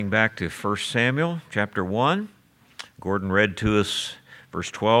Back to 1 Samuel chapter 1. Gordon read to us verse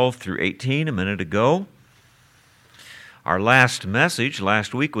 12 through 18 a minute ago. Our last message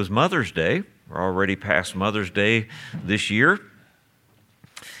last week was Mother's Day. We're already past Mother's Day this year.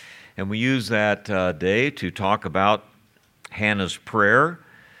 And we use that day to talk about Hannah's prayer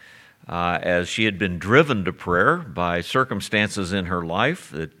as she had been driven to prayer by circumstances in her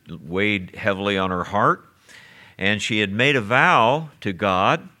life that weighed heavily on her heart. And she had made a vow to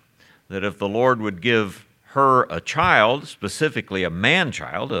God that if the Lord would give her a child, specifically a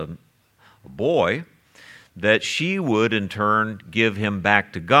man-child, a boy, that she would in turn give him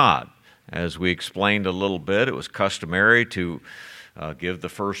back to God. As we explained a little bit, it was customary to give the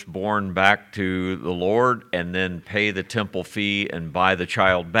firstborn back to the Lord and then pay the temple fee and buy the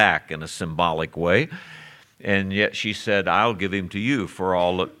child back in a symbolic way. And yet she said, I'll give him to you for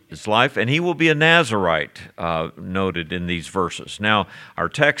all of his life, and he will be a Nazirite, noted in these verses. Now, our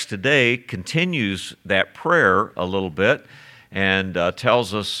text today continues that prayer a little bit and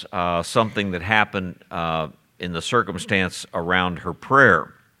tells us something that happened in the circumstance around her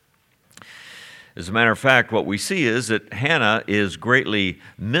prayer. As a matter of fact, what we see is that Hannah is greatly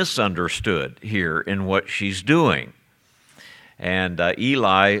misunderstood here in what she's doing. And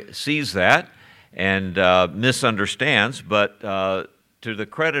Eli sees that and misunderstands, but to the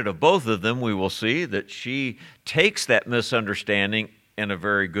credit of both of them, we will see that she takes that misunderstanding in a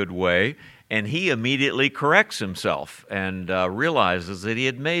very good way, and he immediately corrects himself and realizes that he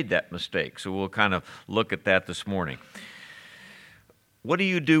had made that mistake. So we'll kind of look at that this morning. What do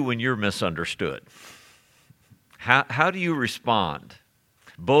you do when you're misunderstood? How do you respond?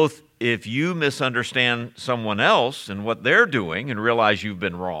 Both if you misunderstand someone else and what they're doing and realize you've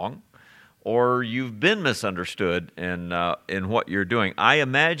been wrong, or you've been misunderstood in what you're doing. I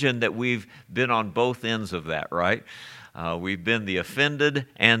imagine that we've been on both ends of that, right? We've been the offended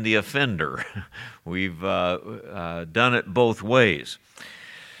and the offender. We've done it both ways.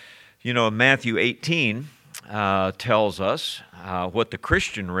 You know, Matthew 18 tells us what the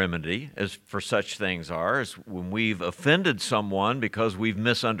Christian remedy is for such things are, is when we've offended someone because we've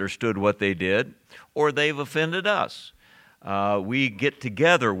misunderstood what they did, or they've offended us. We get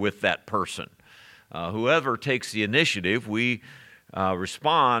together with that person. Whoever takes the initiative, we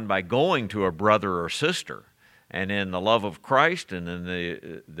respond by going to a brother or sister. And in the love of Christ and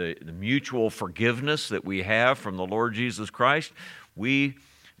in the mutual forgiveness that we have from the Lord Jesus Christ, we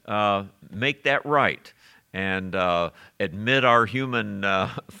make that right and admit our human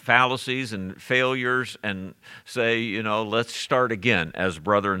fallacies and failures and say, you know, let's start again as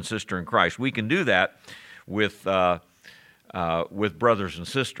brother and sister in Christ. We can do that with brothers and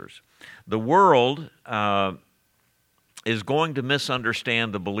sisters. The world is going to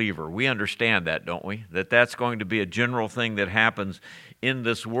misunderstand the believer. We understand that, don't we? That's going to be a general thing that happens in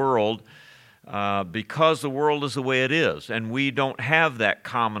this world because the world is the way it is. And we don't have that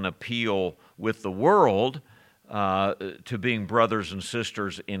common appeal with the world to being brothers and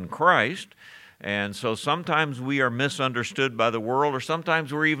sisters in Christ. And so sometimes we are misunderstood by the world, or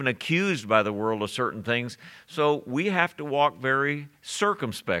sometimes we're even accused by the world of certain things. So we have to walk very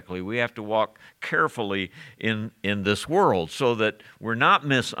circumspectly. We have to walk carefully in this world so that we're not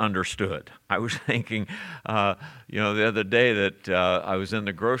misunderstood. I was thinking, the other day that I was in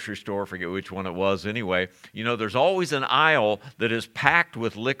the grocery store, I forget which one it was anyway. You know, there's always an aisle that is packed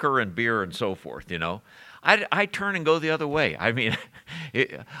with liquor and beer and so forth, you know. I turn and go the other way. I mean,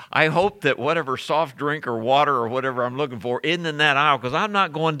 I hope that whatever soft drink or water or whatever I'm looking for isn't in that aisle, because I'm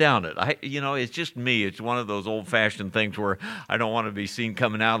not going down it. It's just me. It's one of those old-fashioned things where I don't want to be seen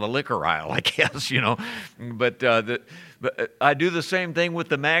coming out of the liquor aisle, I guess, you know. But I do the same thing with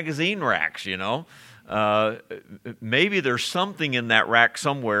the magazine racks, you know. Maybe there's something in that rack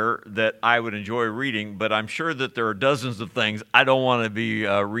somewhere that I would enjoy reading, but I'm sure that there are dozens of things I don't want to be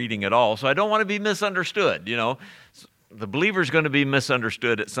reading at all. So I don't want to be misunderstood, you know. The believer's going to be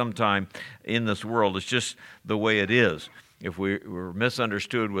misunderstood at some time in this world. It's just the way it is. If we're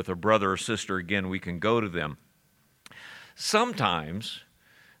misunderstood with a brother or sister, again, we can go to them. Sometimes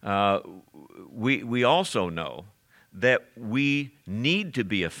we also know that we need to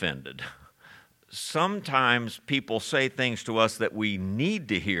be offended. Sometimes people say things to us that we need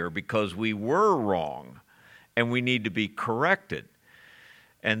to hear because we were wrong and we need to be corrected.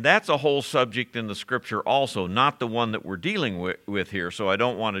 And that's a whole subject in the Scripture also, not the one that we're dealing with here. So I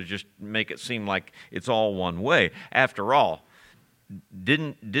don't want to just make it seem like it's all one way. After all,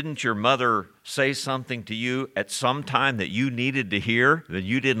 didn't your mother say something to you at some time that you needed to hear, that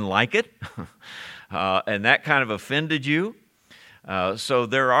you didn't like it, and that kind of offended you? So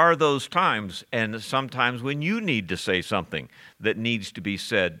there are those times, and sometimes when you need to say something that needs to be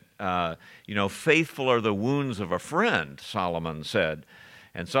said. Faithful are the wounds of a friend, Solomon said.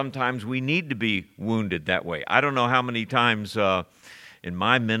 And sometimes we need to be wounded that way. I don't know how many times in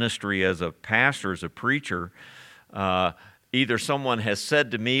my ministry as a pastor, as a preacher, either someone has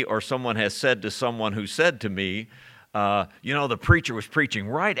said to me or someone has said to someone who said to me, the preacher was preaching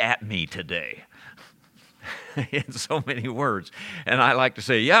right at me today. In so many words. And I like to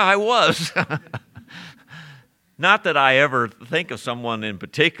say, yeah, I was. Not that I ever think of someone in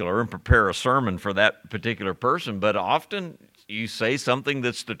particular and prepare a sermon for that particular person, but often you say something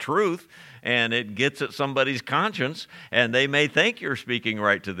that's the truth and it gets at somebody's conscience and they may think you're speaking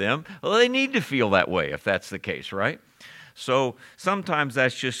right to them. Well, they need to feel that way if that's the case, right? So sometimes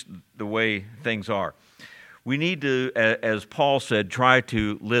that's just the way things are. We need to, as Paul said, try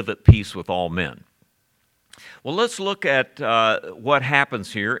to live at peace with all men. Well, let's look at what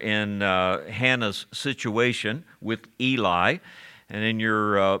happens here in Hannah's situation with Eli. And in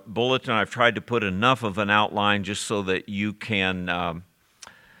your bulletin, I've tried to put enough of an outline just so that you can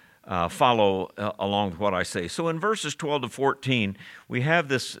follow along with what I say. So in verses 12 to 14, we have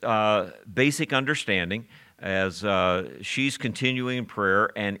this basic understanding as she's continuing in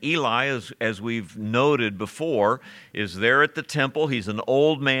prayer. And Eli, as we've noted before, is there at the temple. He's an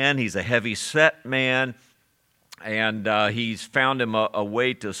old man. He's a heavy-set man. And he's found him a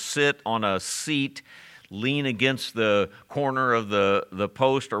way to sit on a seat, lean against the corner of the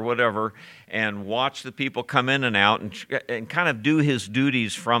post or whatever, and watch the people come in and out and kind of do his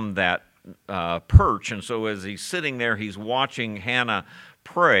duties from that perch. And so as he's sitting there, he's watching Hannah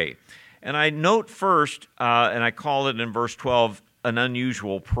pray. And I note first, and I call it in verse 12, an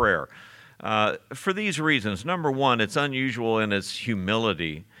unusual prayer. For these reasons. Number one, it's unusual in its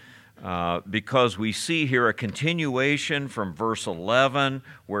humility. Because we see here a continuation from verse 11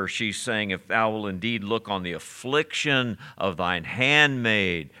 where she's saying, if thou will indeed look on the affliction of thine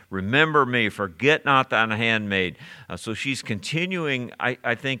handmaid, remember me, forget not thine handmaid. So she's continuing,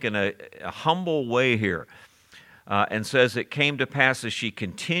 I think, in a humble way here and says it came to pass as she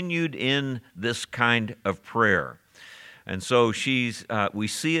continued in this kind of prayer. And so we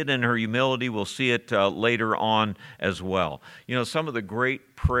see it in her humility. We'll see it later on as well. Some of the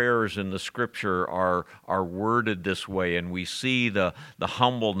great prayers in the Scripture are worded this way, and we see the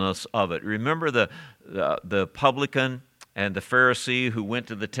humbleness of it. Remember the publican and the Pharisee who went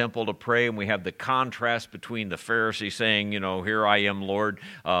to the temple to pray, and we have the contrast between the Pharisee saying, here I am, Lord,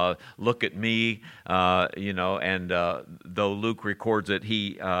 look at me, and though Luke records that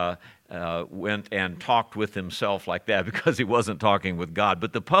he went and talked with himself like that because he wasn't talking with God.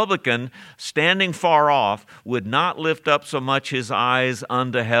 But the publican, standing far off, would not lift up so much his eyes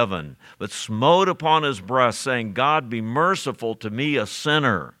unto heaven, but smote upon his breast, saying, God, be merciful to me, a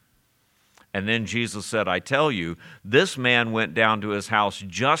sinner. And then Jesus said, I tell you, this man went down to his house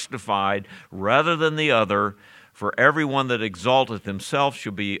justified rather than the other. For everyone that exalteth himself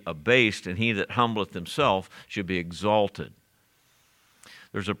shall be abased, and he that humbleth himself shall be exalted.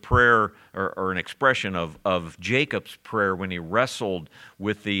 There's a prayer or an expression of Jacob's prayer when he wrestled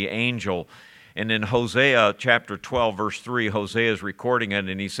with the angel. And in Hosea chapter 12, verse 3, Hosea is recording it,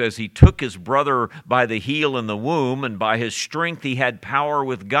 and he says, he took his brother by the heel in the womb, and by his strength he had power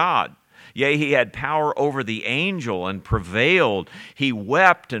with God. Yea, he had power over the angel and prevailed. He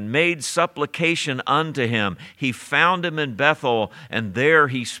wept and made supplication unto him. He found him in Bethel, and there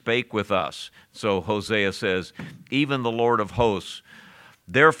he spake with us. So Hosea says, even the Lord of hosts,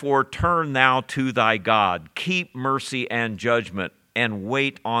 therefore turn thou to thy God, keep mercy and judgment, and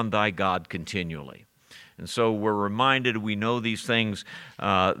wait on thy God continually. And so we're reminded, we know these things,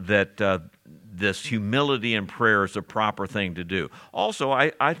 that this humility in prayer is the proper thing to do. Also,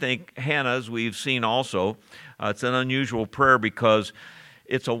 I think Hannah, as we've seen also, it's an unusual prayer because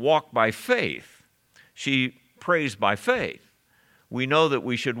it's a walk by faith. She prays by faith. We know that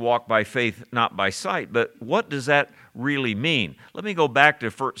we should walk by faith, not by sight, but what does that really mean? Let me go back to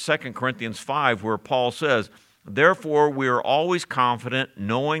 2 Corinthians 5 where Paul says, therefore we are always confident,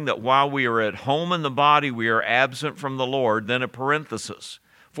 knowing that while we are at home in the body, we are absent from the Lord. Then a parenthesis,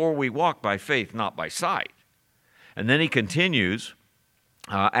 for we walk by faith, not by sight. And then he continues,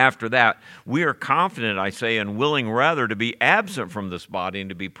 after that, we are confident, I say, and willing rather to be absent from this body and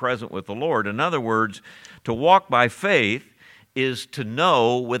to be present with the Lord. In other words, to walk by faith is to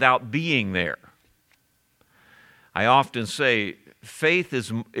know without being there. I often say faith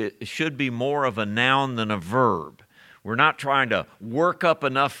should be more of a noun than a verb. We're not trying to work up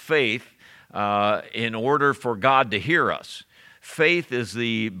enough faith in order for God to hear us. Faith is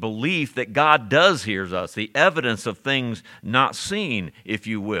the belief that God does hear us, the evidence of things not seen, if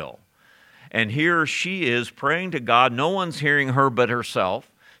you will. And here she is praying to God. No one's hearing her but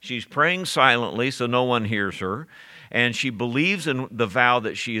herself. She's praying silently so no one hears her. And she believes in the vow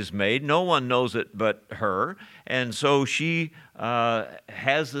that she has made. No one knows it but her. And so she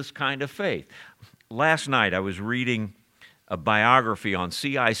has this kind of faith. Last night I was reading a biography on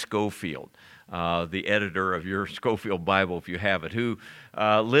C.I. Scofield, the editor of your Scofield Bible, if you have it, who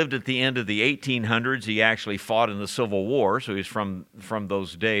lived at the end of the 1800s. He actually fought in the Civil War, so he's from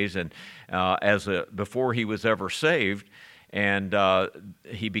those days, and before he was ever saved. And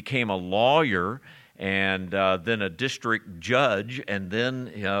he became a lawyer, and then a district judge, and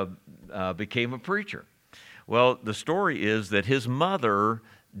then became a preacher. Well, the story is that his mother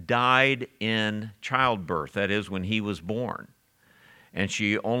died in childbirth, that is, when he was born. And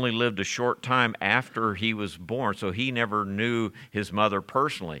she only lived a short time after he was born, so he never knew his mother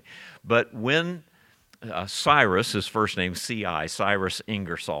personally. But when Cyrus, his first name C.I., Cyrus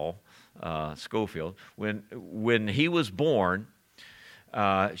Ingersoll Scofield, when he was born,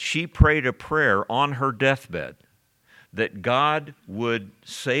 she prayed a prayer on her deathbed that God would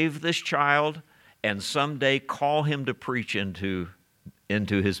save this child and someday call him to preach into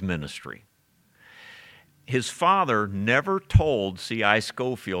his ministry. His father never told C.I.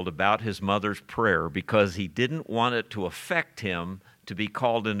 Scofield about his mother's prayer because he didn't want it to affect him to be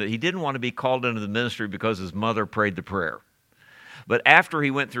called into. He didn't want to be called into the ministry because his mother prayed the prayer. But after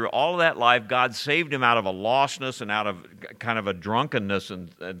he went through all of that life, God saved him out of a lostness and out of kind of a drunkenness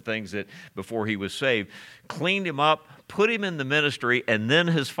and things that before he was saved, cleaned him up, put him in the ministry, and then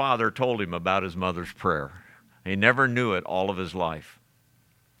his father told him about his mother's prayer. He never knew it all of his life.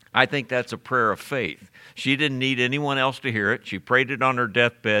 I think that's a prayer of faith. She didn't need anyone else to hear it. She prayed it on her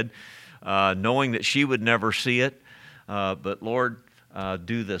deathbed, knowing that she would never see it. But Lord,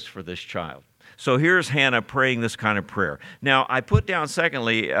 do this for this child. So here's Hannah praying this kind of prayer. Now, I put down,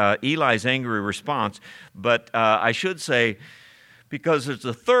 secondly, Eli's angry response, but I should say, because there's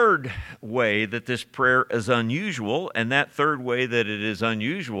a third way that this prayer is unusual, and that third way that it is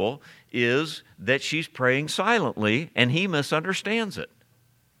unusual is that she's praying silently, and he misunderstands it.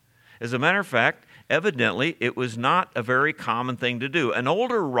 As a matter of fact, evidently, it was not a very common thing to do. An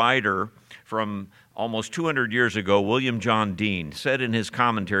older writer from almost 200 years ago, William John Dean, said in his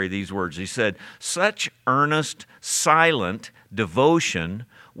commentary these words. He said, "Such earnest, silent devotion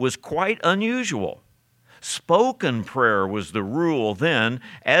was quite unusual. Spoken prayer was the rule then,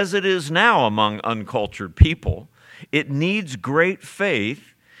 as it is now among uncultured people. It needs great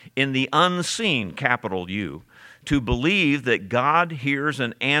faith in the unseen, capital U, to believe that God hears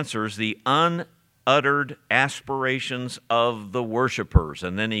and answers the unuttered aspirations of the worshipers."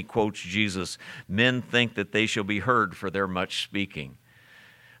 And then he quotes Jesus, "Men think that they shall be heard for their much speaking."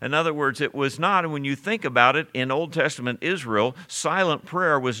 In other words, it was not, and when you think about it, in Old Testament Israel, silent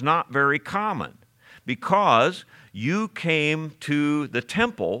prayer was not very common because you came to the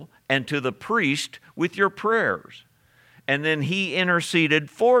temple and to the priest with your prayers, and then he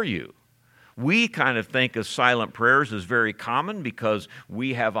interceded for you. We kind of think of silent prayers as very common because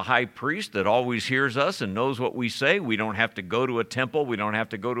we have a high priest that always hears us and knows what we say. We don't have to go to a temple. We don't have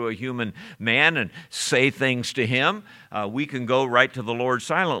to go to a human man and say things to him. We can go right to the Lord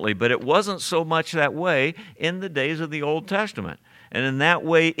silently. But it wasn't so much that way in the days of the Old Testament. And in that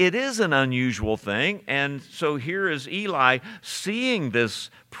way, it is an unusual thing. And so here is Eli seeing this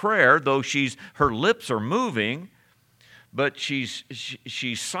prayer, though her lips are moving, but she's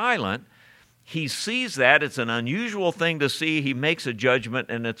silent. He sees that. It's an unusual thing to see. He makes a judgment,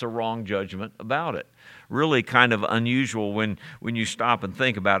 and it's a wrong judgment about it. Really kind of unusual when you stop and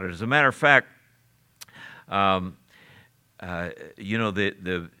think about it. As a matter of fact, you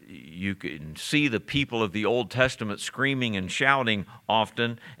can see the people of the Old Testament screaming and shouting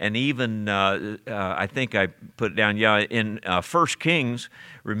often, and even, I think I put it down, in 1 Kings,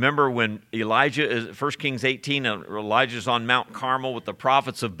 remember when 1 Kings 18, Elijah's on Mount Carmel with the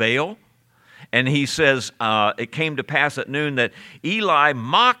prophets of Baal? And he says, it came to pass at noon that Eli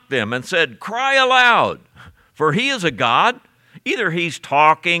mocked them and said, "Cry aloud, for he is a god." Either he's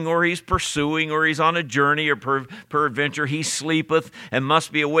talking or he's pursuing or he's on a journey or peradventure he sleepeth and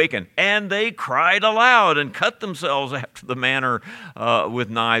must be awakened. And they cried aloud and cut themselves after the manner with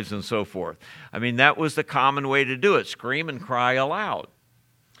knives and so forth. I mean, that was the common way to do it, scream and cry aloud.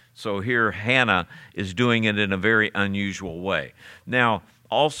 So here Hannah is doing it in a very unusual way. Now,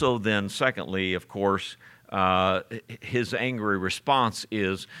 also then, secondly, of course, his angry response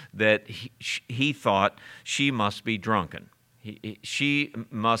is that he thought she must be drunken. She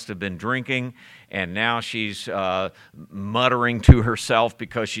must have been drinking, and now she's muttering to herself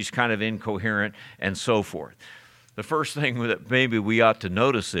because she's kind of incoherent and so forth. The first thing that maybe we ought to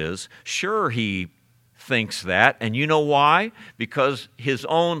notice is, sure, he thinks that, and you know why? Because his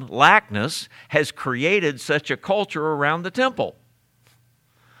own lackness has created such a culture around the temple.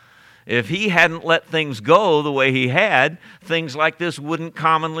 If he hadn't let things go the way he had, things like this wouldn't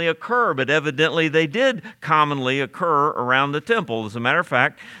commonly occur, but evidently they did commonly occur around the temple. As a matter of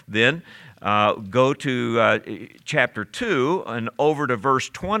fact, then go to chapter 2 and over to verse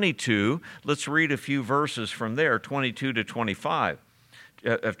 22. Let's read a few verses from there, 22 to 25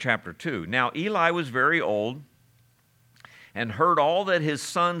 of chapter 2. Now Eli was very old, and heard all that his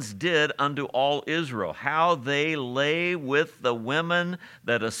sons did unto all Israel, how they lay with the women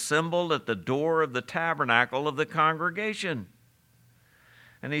that assembled at the door of the tabernacle of the congregation.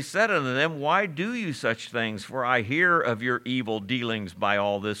 And he said unto them, Why do you such things? For I hear of your evil dealings by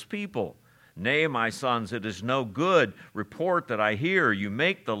all this people. Nay, my sons, it is no good report that I hear. You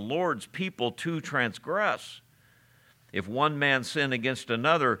make the Lord's people to transgress. If one man sin against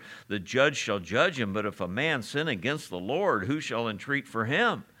another, the judge shall judge him. But if a man sin against the Lord, who shall entreat for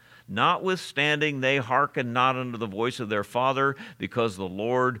him? Notwithstanding, they hearken not unto the voice of their father, because the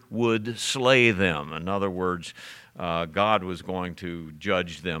Lord would slay them. In other words, God was going to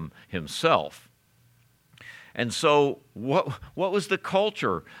judge them himself. And so what was the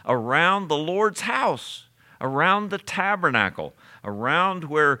culture around the Lord's house, around the tabernacle, around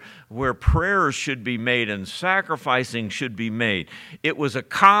where prayers should be made and sacrificing should be made? It was a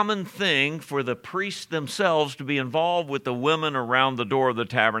common thing for the priests themselves to be involved with the women around the door of the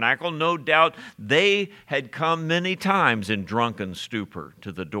tabernacle. No doubt they had come many times in drunken stupor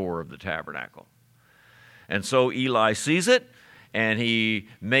to the door of the tabernacle. And so Eli sees it, and he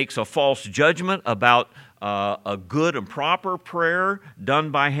makes a false judgment about a good and proper prayer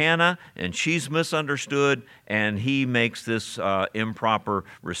done by Hannah, and she's misunderstood, and he makes this improper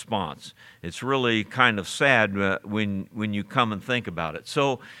response. It's really kind of sad when you come and think about it.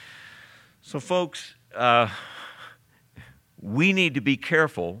 So folks, we need to be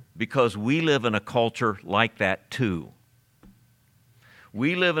careful, because we live in a culture like that too.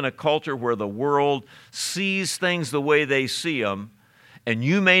 We live in a culture where the world sees things the way they see them. And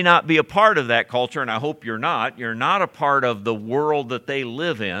you may not be a part of that culture, and I hope you're not. You're not a part of the world that they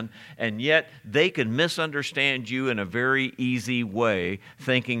live in, and yet they can misunderstand you in a very easy way,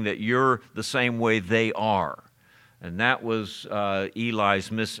 thinking that you're the same way they are. And that was Eli's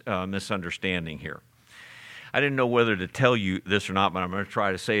misunderstanding here. I didn't know whether to tell you this or not, but I'm going to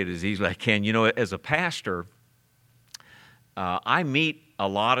try to say it as easily as I can. You know, as a pastor, I meet a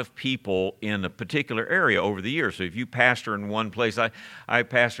lot of people in a particular area over the years. So if you pastor in one place, I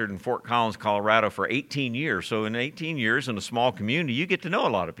pastored in Fort Collins, Colorado for 18 years. So in 18 years in a small community, you get to know a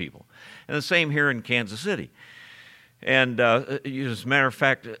lot of people. And the same here in Kansas City. And as a matter of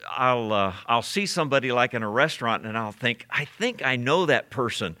fact, I'll see somebody like in a restaurant, and I'll think, I think I know that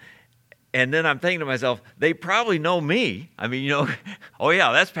person. And then I'm thinking to myself, they probably know me. I mean, you know, oh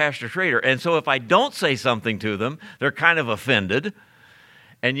yeah, that's Pastor Schrader. And so if I don't say something to them, they're kind of offended.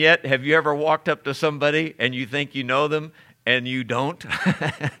 And yet, have you ever walked up to somebody and you think you know them and you don't?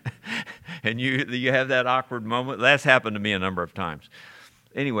 And you have that awkward moment? That's happened to me a number of times.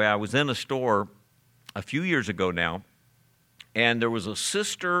 Anyway, I was in a store a few years ago now, and there was a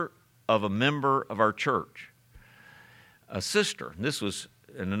sister of a member of our church. A sister. This was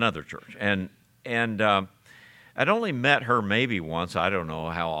in another church. And I'd only met her maybe once, I don't know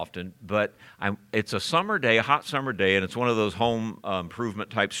how often, but it's a summer day, a hot summer day, and it's one of those home improvement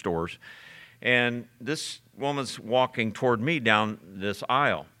type stores. And this woman's walking toward me down this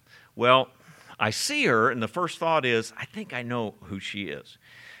aisle. Well, I see her, and the first thought is, I think I know who she is.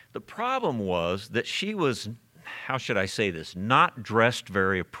 The problem was that she was, how should I say this, not dressed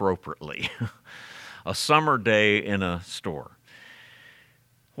very appropriately. A summer day in a store.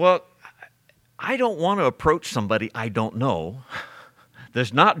 Well, I don't want to approach somebody I don't know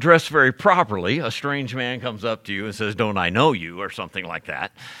that's not dressed very properly. A strange man comes up to you and says, "Don't I know you?" or something like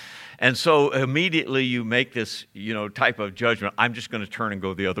that. And so immediately you make this, type of judgment. I'm just going to turn and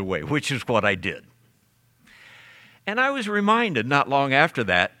go the other way, which is what I did. And I was reminded not long after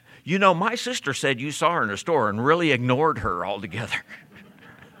that, my sister said you saw her in a store and really ignored her altogether.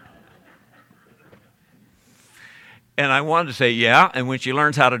 And I wanted to say, yeah, and when she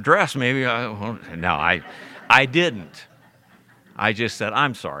learns how to dress, maybe I didn't. I just said,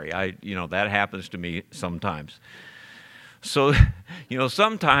 I'm sorry. That happens to me sometimes. So,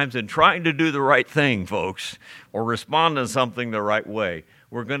 sometimes in trying to do the right thing, folks, or respond to something the right way,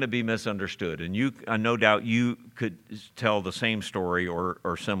 we're going to be misunderstood. And no doubt you could tell the same story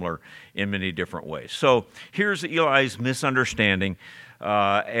or similar in many different ways. So here's Eli's misunderstanding,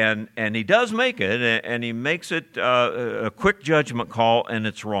 and he does make it, and he makes it a quick judgment call, and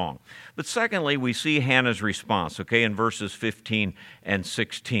it's wrong. But secondly, we see Hannah's response, okay, in verses 15 and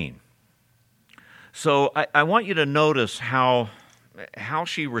 16. So I want you to notice how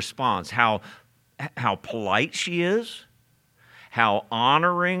she responds, how polite she is, how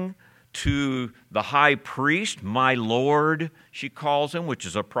honoring to the high priest, my Lord, she calls him, which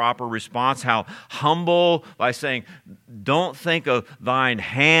is a proper response. How humble by saying, don't think of thine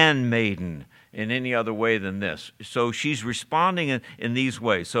handmaiden in any other way than this. So she's responding in these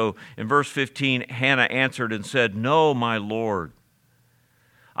ways. So in verse 15, Hannah answered and said, no, my Lord,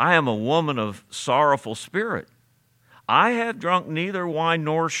 I am a woman of sorrowful spirit. I have drunk neither wine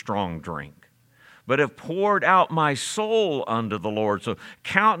nor strong drink, but have poured out my soul unto the Lord. So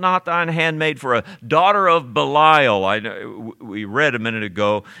count not thine handmaid for a daughter of Belial. We read a minute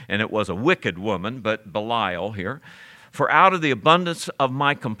ago, and it was a wicked woman, but Belial here. For out of the abundance of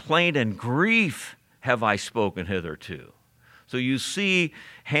my complaint and grief have I spoken hitherto. So you see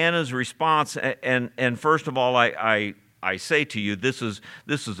Hannah's response, and first of all, I say to you, this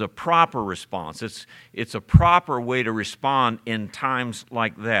is a proper response. It's a proper way to respond in times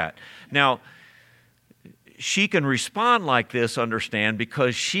like that. Now, she can respond like this, understand,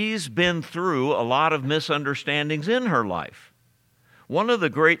 because she's been through a lot of misunderstandings in her life. One of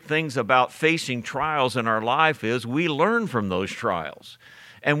the great things about facing trials in our life is we learn from those trials.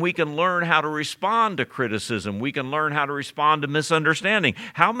 And we can learn how to respond to criticism. We can learn how to respond to misunderstanding.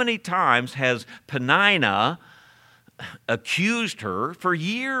 How many times has Peninnah accused her for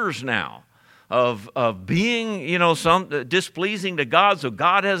years now of being, displeasing to God, so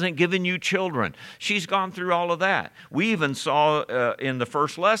God hasn't given you children? She's gone through all of that. We even saw in the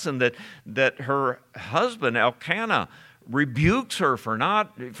first lesson that her husband, Elkanah, rebukes her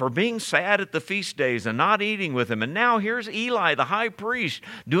for being sad at the feast days and not eating with him. And now here's Eli, the high priest,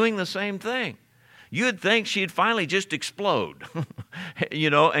 doing the same thing. You'd think she'd finally just explode,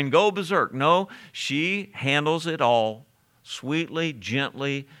 and go berserk. No, she handles it all sweetly,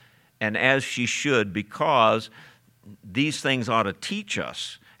 gently, and as she should, because these things ought to teach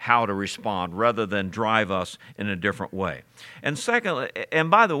us how to respond rather than drive us in a different way. And secondly, and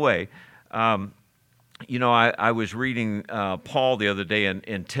by the way, I was reading Paul the other day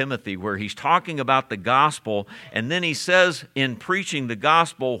in Timothy, where he's talking about the gospel, and then he says in preaching the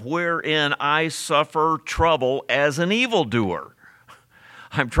gospel, wherein I suffer trouble as an evildoer.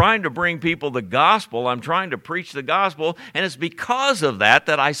 I'm trying to bring people the gospel. I'm trying to preach the gospel, and it's because of that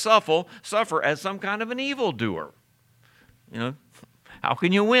I suffer as some kind of an evildoer. How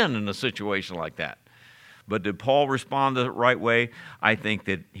can you win in a situation like that? But did Paul respond the right way? I think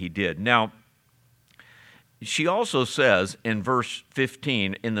that he did. Now, she also says in verse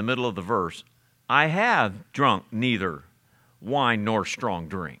 15, in the middle of the verse, I have drunk neither wine nor strong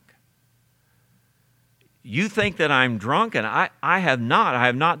drink. You think that I'm drunk, and I have not. I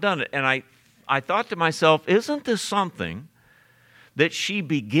have not done it. And I thought to myself, isn't this something that she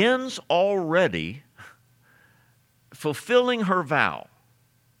begins already fulfilling her vow?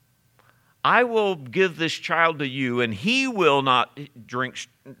 I will give this child to you, and he will not drink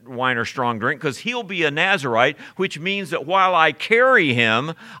wine or strong drink, because he'll be a Nazirite, which means that while I carry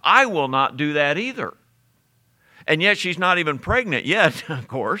him, I will not do that either. And yet she's not even pregnant yet, of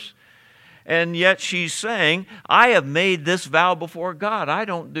course. And yet she's saying, I have made this vow before God.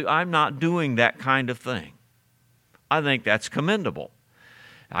 I'm not doing that kind of thing. I think that's commendable.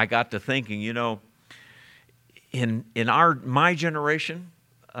 I got to thinking, in my generation,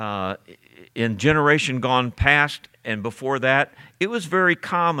 in generation gone past and before that, it was very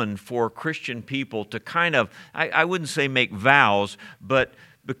common for Christian people to kind of, I wouldn't say make vows, but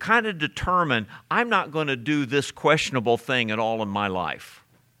kind of determine, I'm not going to do this questionable thing at all in my life.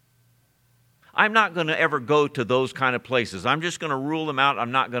 I'm not going to ever go to those kind of places. I'm just going to rule them out.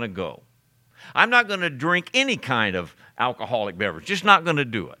 I'm not going to go. I'm not going to drink any kind of alcoholic beverage. Just not going to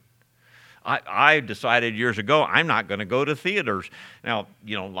do it. I decided years ago I'm not going to go to theaters. Now,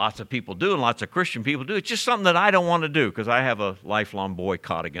 lots of people do, and lots of Christian people do. It's just something that I don't want to do, because I have a lifelong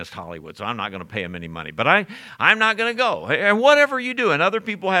boycott against Hollywood, so I'm not going to pay them any money. But I'm not going to go. And whatever you do, and other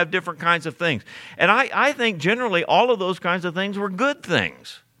people have different kinds of things. And I think generally all of those kinds of things were good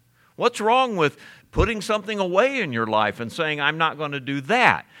things. What's wrong with putting something away in your life and saying, I'm not going to do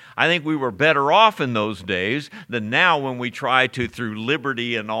that? I think we were better off in those days than now, when we try to, through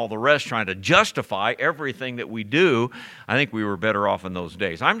liberty and all the rest, trying to justify everything that we do. I think we were better off in those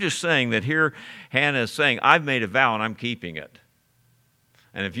days. I'm just saying that here Hannah is saying, I've made a vow and I'm keeping it.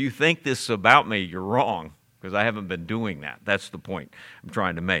 And if you think this about me, you're wrong. because I haven't been doing that. That's the point I'm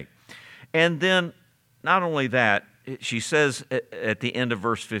trying to make. And then, not only that, she says at the end of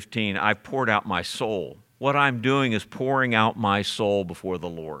verse 15, I've poured out my soul. What I'm doing is pouring out my soul before the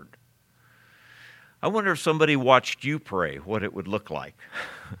Lord. I wonder if somebody watched you pray, what it would look like.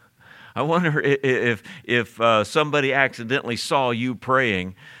 I wonder if somebody accidentally saw you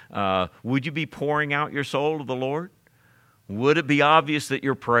praying, would you be pouring out your soul to the Lord? Would it be obvious that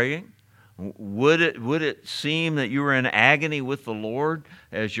you're praying? Would it seem that you were in agony with the Lord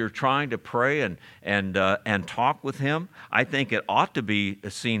as you're trying to pray and talk with Him? I think it ought to be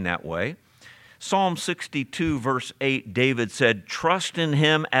seen that way. Psalm 62, verse 8, David said, "Trust in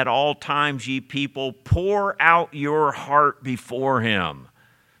Him at all times, ye people. Pour out your heart before Him."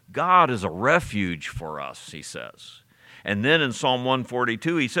 God is a refuge for us, he says. And then in Psalm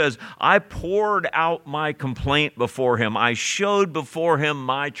 142, he says, I poured out my complaint before Him. I showed before Him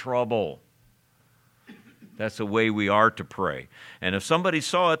my trouble. That's the way we are to pray. And if somebody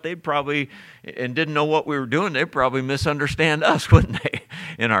saw it, they'd probably, and didn't know what we were doing, they'd probably misunderstand us, wouldn't they,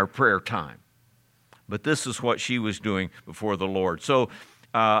 in our prayer time. But this is what she was doing before the Lord. So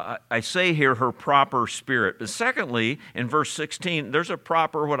I say here her proper spirit. But secondly, in verse 16, there's a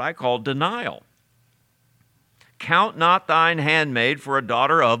proper what I call denial. Count not thine handmaid for a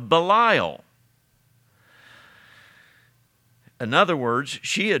daughter of Belial. In other words,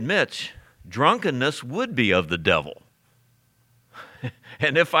 she admits drunkenness would be of the devil.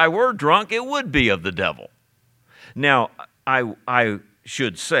 And if I were drunk, it would be of the devil. Now, I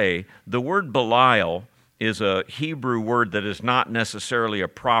should say the word Belial is a Hebrew word that is not necessarily a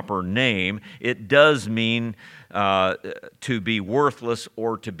proper name. It does mean to be worthless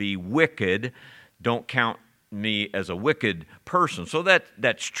or to be wicked. Don't count me as a wicked person. So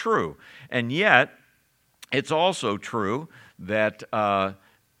that's true. And yet, it's also true that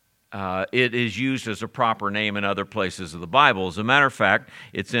it is used as a proper name in other places of the Bible. As a matter of fact,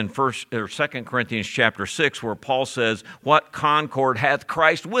 it's in 2 Corinthians chapter 6 where Paul says, what concord hath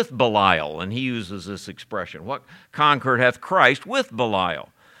Christ with Belial? And he uses this expression. What concord hath Christ with Belial?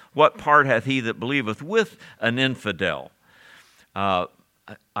 What part hath he that believeth with an infidel? I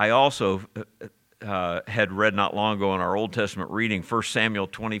also had read not long ago in our Old Testament reading, 1 Samuel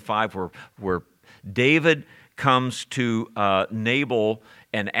 25, where David comes to Nabal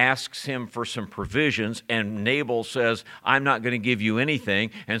and asks him for some provisions, and Nabal says, I'm not going to give you anything.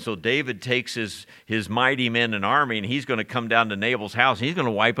 And so David takes his mighty men and army, and he's going to come down to Nabal's house, and he's going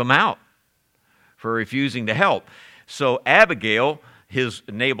to wipe him out for refusing to help. So Abigail,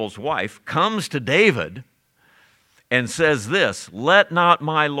 Nabal's wife, comes to David and says this, let not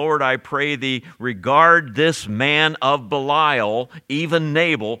my lord, I pray thee, regard this man of Belial, even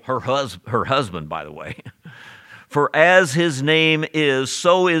Nabal, her husband, by the way. For as his name is,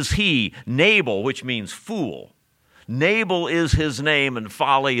 so is he. Nabal, which means fool. Nabal is his name, and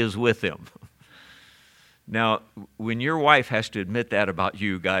folly is with him. Now, when your wife has to admit that about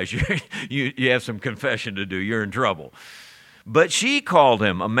you, guys, you have some confession to do. You're in trouble. But she called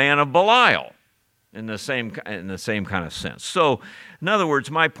him a man of Belial in the same kind of sense. So, in other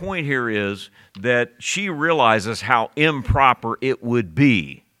words, my point here is that she realizes how improper it would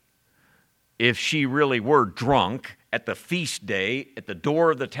be if she really were drunk at the feast day at the door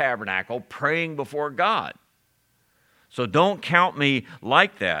of the tabernacle praying before God. So don't count me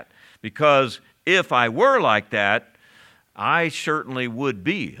like that, because if I were like that, I certainly would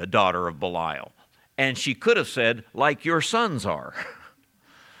be a daughter of Belial. And she could have said, like your sons are.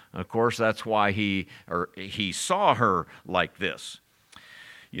 Of course, that's why he saw her like this.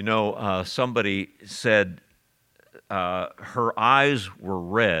 You know, somebody said her eyes were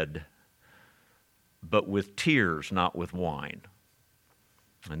red, but with tears, not with wine.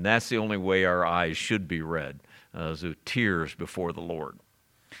 And that's the only way our eyes should be red, is with tears before the Lord.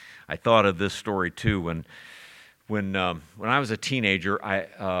 I thought of this story too when I was a teenager.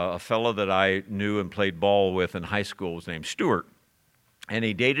 A fellow that I knew and played ball with in high school was named Stuart, and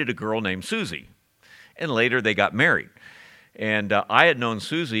he dated a girl named Susie. And later they got married. And I had known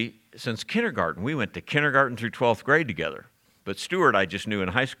Susie since kindergarten. We went to kindergarten through 12th grade together. But Stuart I just knew in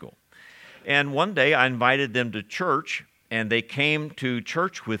high school. And one day I invited them to church, and they came to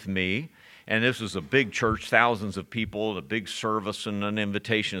church with me. And this was a big church, thousands of people, a big service and an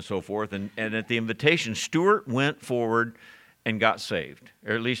invitation and so forth. And at the invitation, Stuart went forward and got saved,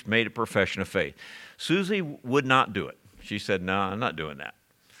 or at least made a profession of faith. Susie would not do it. She said, no, I'm not doing that.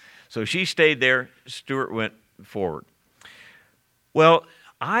 So she stayed there. Stuart went forward. Well,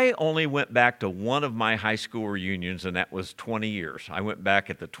 I only went back to one of my high school reunions, and that was 20 years. I went back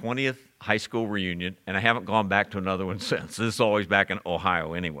at the 20th high school reunion, and I haven't gone back to another one since. This is always back in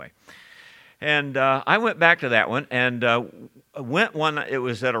Ohio anyway. And I went back to that one and it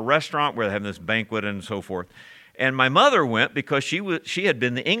was at a restaurant where they have this banquet and so forth. And my mother went because she had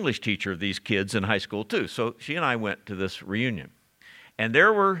been the English teacher of these kids in high school too. So she and I went to this reunion. And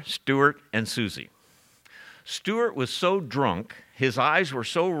there were Stuart and Susie. Stuart was so drunk, his eyes were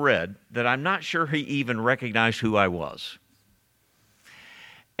so red, that I'm not sure he even recognized who I was.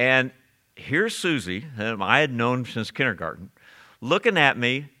 And here's Susie, whom I had known since kindergarten, looking at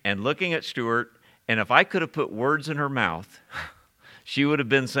me and looking at Stuart, and if I could have put words in her mouth, she would have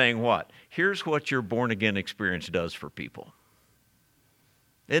been saying what? Here's what your born-again experience does for people.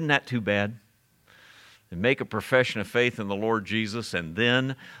 Isn't that too bad? And make a profession of faith in the Lord Jesus and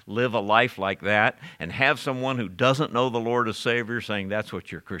then live a life like that and have someone who doesn't know the Lord as Savior saying that's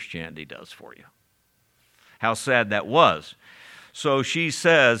what your Christianity does for you. How sad that was. So she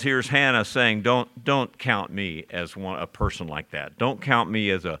says, here's Hannah saying, don't count me as a person like that. Don't count me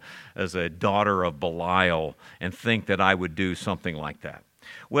as a daughter of Belial and think that I would do something like that.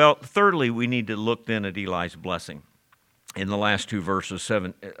 Well, thirdly, we need to look then at Eli's blessing in the last two verses,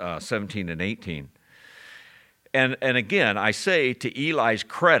 17 and 18. And again, I say to Eli's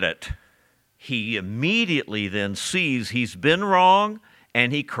credit, he immediately then sees he's been wrong,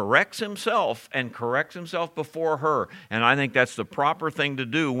 and he corrects himself before her. And I think that's the proper thing to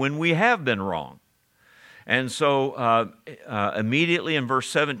do when we have been wrong. And so immediately in verse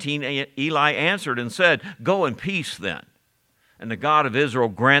 17, Eli answered and said, "Go in peace then, and the God of Israel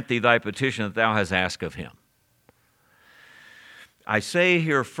grant thee thy petition that thou hast asked of him." I say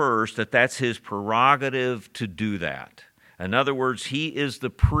here first that that's his prerogative to do that. In other words, he is the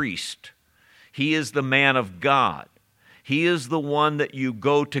priest. He is the man of God. He is the one that you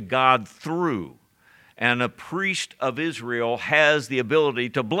go to God through. And a priest of Israel has the ability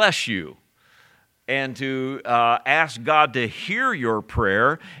to bless you and to ask God to hear your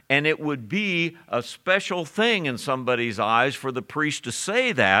prayer. And it would be a special thing in somebody's eyes for the priest to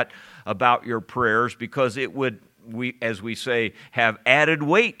say that about your prayers, because it would, as we say, have added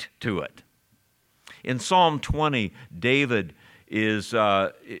weight to it. In Psalm 20, David is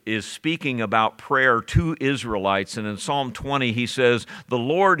speaking about prayer to Israelites, and in Psalm 20 he says, "The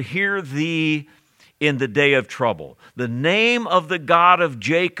Lord hear thee in the day of trouble. The name of the God of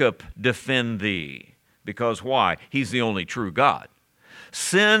Jacob defend thee." Because why? He's the only true God.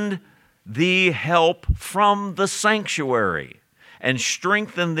 "Send thee help from the sanctuary, and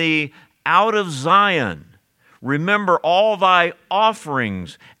strengthen thee out of Zion. Remember all thy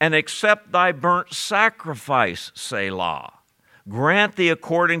offerings, and accept thy burnt sacrifice, Selah. Grant thee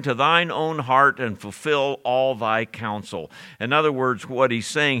according to thine own heart, and fulfill all thy counsel." In other words, what he's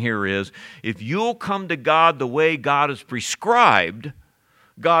saying here is, if you'll come to God the way God has prescribed,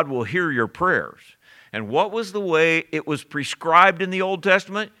 God will hear your prayers. And what was the way it was prescribed in the Old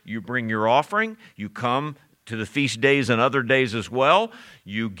Testament? You bring your offering, you come to the feast days and other days as well.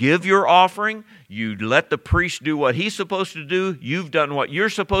 You give your offering. You let the priest do what he's supposed to do. You've done what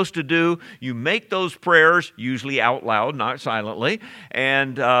you're supposed to do. You make those prayers, usually out loud, not silently.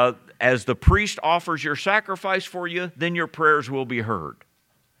 And as the priest offers your sacrifice for you, then your prayers will be heard.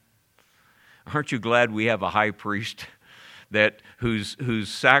 Aren't you glad we have a high priest whose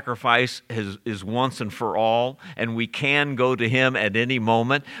sacrifice is once and for all, and we can go to him at any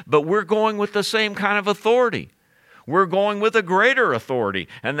moment, but we're going with the same kind of authority. We're going with a greater authority,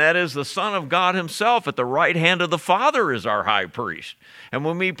 and that is the Son of God himself at the right hand of the Father is our high priest. And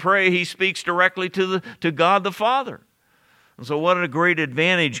when we pray, he speaks directly to God the Father. And so what a great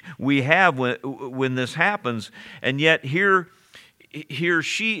advantage we have when this happens. And yet here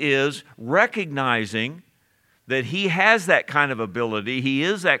she is recognizing that he has that kind of ability. He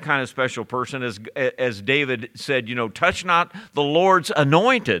is that kind of special person. As David said, touch not the Lord's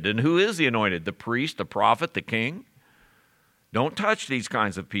anointed. And who is the anointed? The priest, the prophet, the king. Don't touch these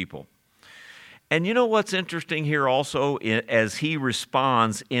kinds of people. And you know what's interesting here also, as he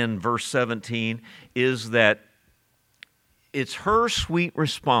responds in verse 17, is that it's her sweet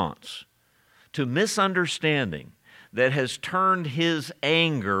response to misunderstanding that has turned his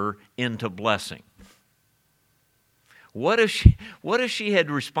anger into blessing. What if she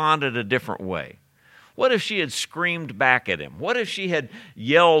had responded a different way? What if she had screamed back at him? What if she had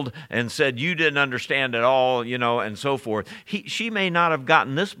yelled and said, "You didn't understand at all," and so forth? She may not have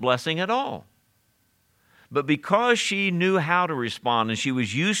gotten this blessing at all. But because she knew how to respond and she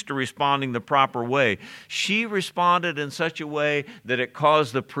was used to responding the proper way, she responded in such a way that it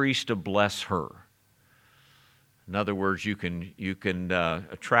caused the priest to bless her. In other words, you can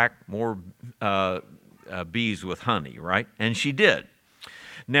attract more bees with honey, right? And she did.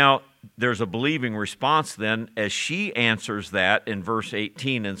 Now, there's a believing response then as she answers that in verse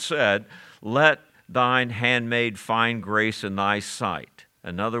 18 and said, let thine handmaid find grace in thy sight.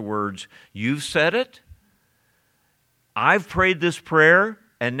 In other words, you've said it, I've prayed this prayer,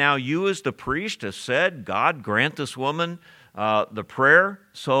 and now you as the priest have said, God, grant this woman the prayer,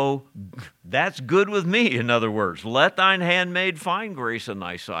 so that's good with me. In other words, let thine handmaid find grace in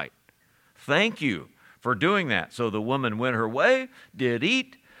thy sight. Thank you for doing that. So the woman went her way, did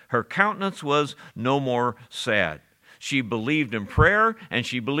eat, her countenance was no more sad. She believed in prayer, and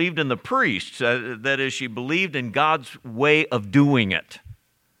she believed in the priest. That is, she believed in God's way of doing it.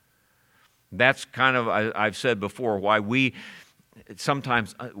 That's kind of, I've said before, why we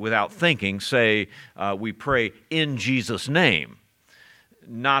sometimes, without thinking, say we pray in Jesus' name.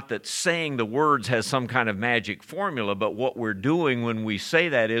 Not that saying the words has some kind of magic formula, but what we're doing when we say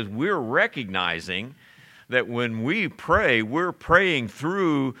that is we're recognizing that when we pray, we're praying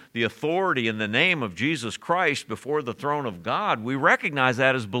through the authority in the name of Jesus Christ before the throne of God. We recognize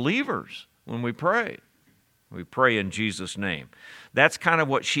that as believers when we pray. We pray in Jesus' name. That's kind of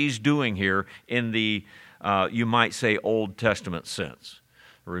what she's doing here in the, you might say, Old Testament sense.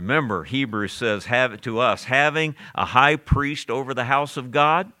 Remember, Hebrews says to us, having a high priest over the house of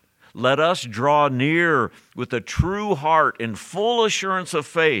God, let us draw near with a true heart in full assurance of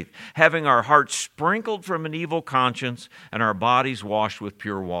faith, having our hearts sprinkled from an evil conscience and our bodies washed with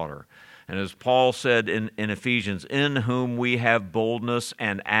pure water. And as Paul said in Ephesians, in whom we have boldness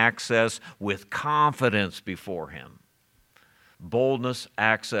and access with confidence before him. Boldness,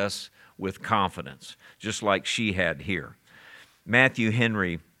 access with confidence, just like she had here. Matthew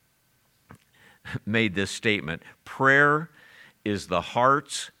Henry made this statement, prayer is the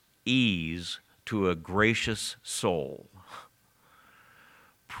heart's ease to a gracious soul.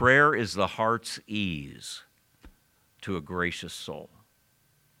 Prayer is the heart's ease to a gracious soul.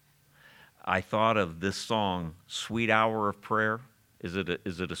 I thought of this song, Sweet Hour of Prayer. Is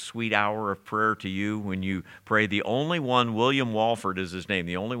it a sweet hour of prayer to you when you pray? The only one, William Walford is his name,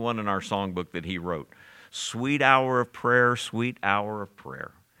 the only one in our songbook that he wrote. Sweet hour of prayer,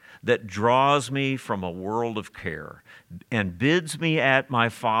 that draws me from a world of care and bids me at my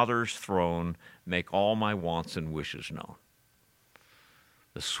Father's throne make all my wants and wishes known.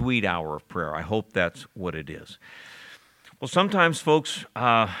 The sweet hour of prayer. I hope that's what it is. Well, sometimes, folks,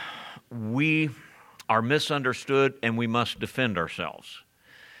 we are misunderstood and we must defend ourselves.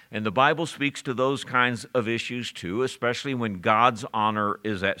 And the Bible speaks to those kinds of issues too, especially when God's honor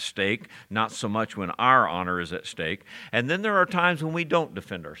is at stake, not so much when our honor is at stake. And then there are times when we don't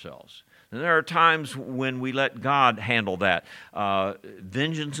defend ourselves. And there are times when we let God handle that.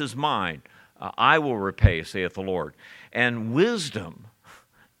 Vengeance is mine. I will repay, saith the Lord. And wisdom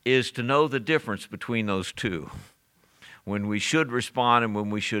is to know the difference between those two. When we should respond and when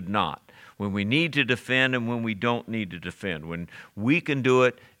we should not. When we need to defend and when we don't need to defend. When we can do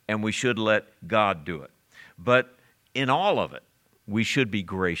it and we should let God do it. But in all of it, we should be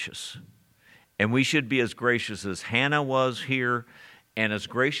gracious. And we should be as gracious as Hannah was here and as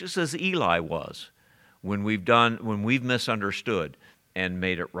gracious as Eli was when we've misunderstood and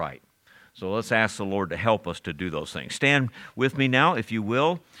made it right. So let's ask the Lord to help us to do those things. Stand with me now, if you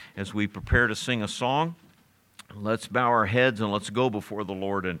will, as we prepare to sing a song. Let's bow our heads and let's go before the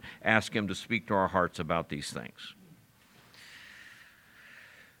Lord and ask Him to speak to our hearts about these things.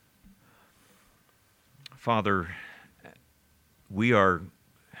 Father, we are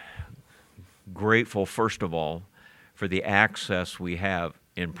grateful, first of all, for the access we have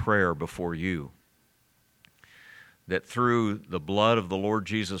in prayer before you. That through the blood of the Lord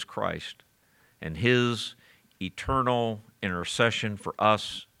Jesus Christ and His eternal intercession for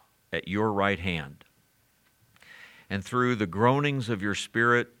us at your right hand, and through the groanings of your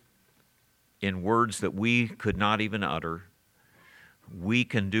Spirit in words that we could not even utter, we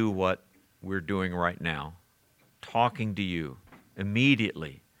can do what we're doing right now, talking to you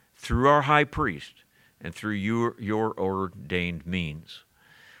immediately through our high priest and through your ordained means.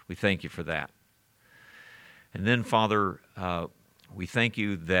 We thank you for that. And then, Father, we thank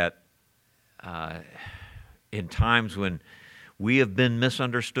you that in times when we have been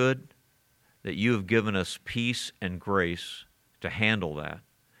misunderstood, that you have given us peace and grace to handle that.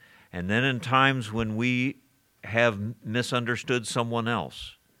 And then in times when we have misunderstood someone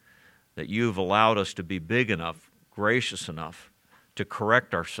else, that you've allowed us to be big enough, gracious enough to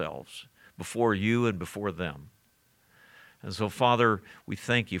correct ourselves before you and before them. And so, Father, we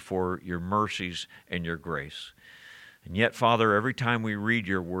thank you for your mercies and your grace. And yet, Father, every time we read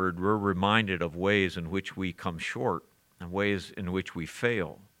your word, we're reminded of ways in which we come short and ways in which we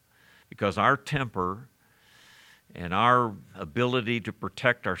fail. Because our temper and our ability to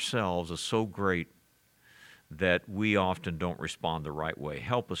protect ourselves is so great that we often don't respond the right way.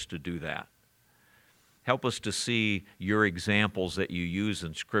 Help us to do that. Help us to see your examples that you use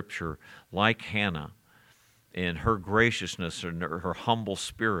in Scripture, like Hannah, in her graciousness and her humble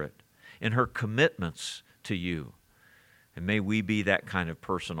spirit, in her commitments to you. And may we be that kind of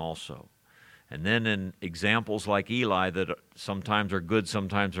person also. And then in examples like Eli that sometimes are good,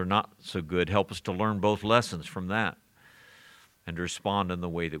 sometimes are not so good, help us to learn both lessons from that and to respond in the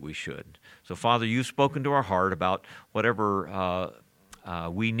way that we should. So, Father, you've spoken to our heart about whatever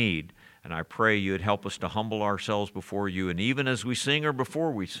we need, and I pray you'd help us to humble ourselves before you, and even as we sing or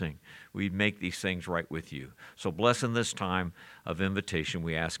before we sing, we'd make these things right with you. So bless in this time of invitation,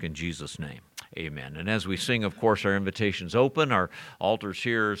 we ask in Jesus' name. Amen. And as we sing, of course, our invitation's open. Our altar's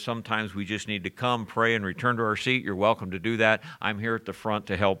here. Sometimes we just need to come, pray, and return to our seat. You're welcome to do that. I'm here at the front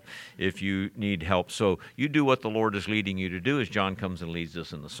to help if you need help. So you do what the Lord is leading you to do as John comes and leads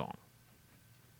us in the song.